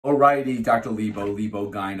Alrighty, Dr.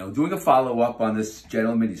 Lebo Gyno, doing a follow-up on this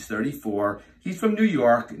gentleman. He's 34. He's from New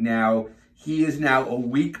York. Now, he is now a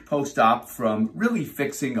week post-op from really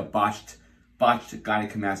fixing a botched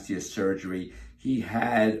gynecomastia surgery. He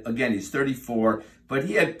had, again, he's 34, but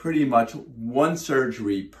he had pretty much one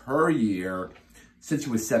surgery per year since he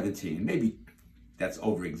was 17. Maybe that's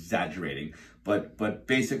over-exaggerating, but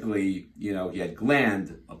basically, you know, he had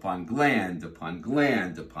gland upon gland upon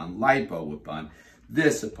gland upon lipo upon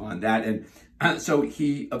this upon that, and so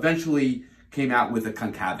he eventually came out with a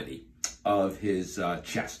concavity of his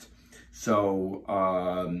chest. So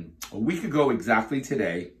a week ago exactly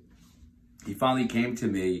today, he finally came to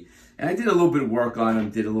me, and I did a little bit of work on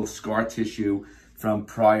him, did a little scar tissue from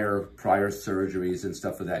prior surgeries and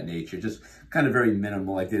stuff of that nature, just kind of very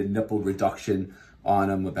minimal. I did a nipple reduction on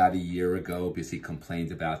him about a year ago because he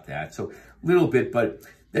complained about that. So a little bit, but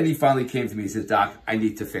then he finally came to me. He says, "Doc, I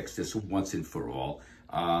need to fix this once and for all."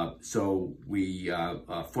 So we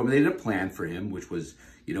formulated a plan for him, which was,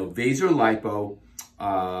 you know, Vaser lipo.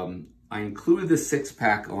 I included the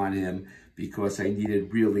 6-pack on him because I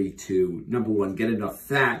needed really to, number one, get enough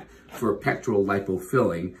fat for pectoral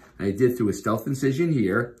lipofilling. And I did through a stealth incision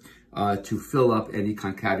here to fill up any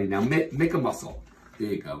concavity. Now make a muscle.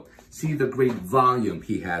 There you go. See the great volume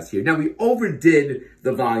he has here. Now we overdid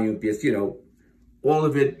the volume because, you know, all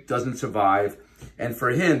of it doesn't survive. And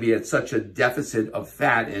for him, he had such a deficit of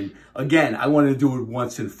fat. And again, I wanted to do it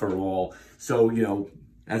once and for all. So, you know,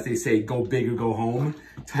 as they say, go big or go home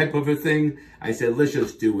type of a thing. I said, let's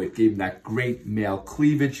just do it. Gave him that great male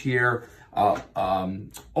cleavage here.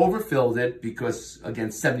 Overfilled it because, again,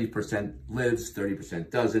 70% lives,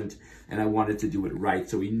 30% doesn't. And I wanted to do it right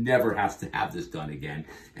so he never has to have this done again.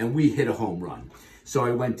 And we hit a home run. So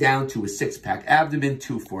I went down to a 6-pack abdomen,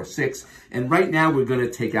 2, 4, 6. And right now we're going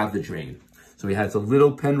to take out the drain. So he has a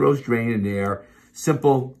little Penrose drain in there,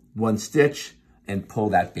 simple 1 stitch, and pull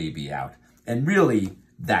that baby out. And really,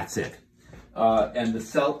 that's it. And the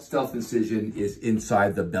stealth incision is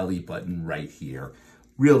inside the belly button right here.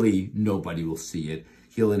 Really, nobody will see it.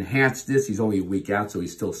 He'll enhance this. He's only a week out, so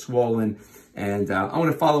he's still swollen. And I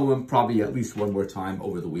want to follow him probably at least one more time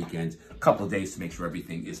over the weekend, a couple of days to make sure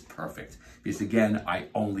everything is perfect. Because again, I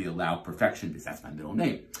only allow perfection because that's my middle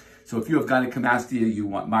name. So if you have gynecomastia, you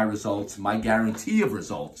want my results, my guarantee of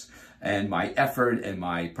results, and my effort, and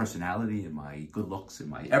my personality, and my good looks, and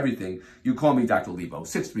my everything, you call me Dr. Lebo,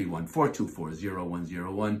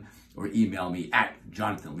 631-424-0101, or email me at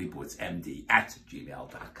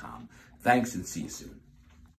jonathanleibowitz@gmail.com. Thanks, and see you soon.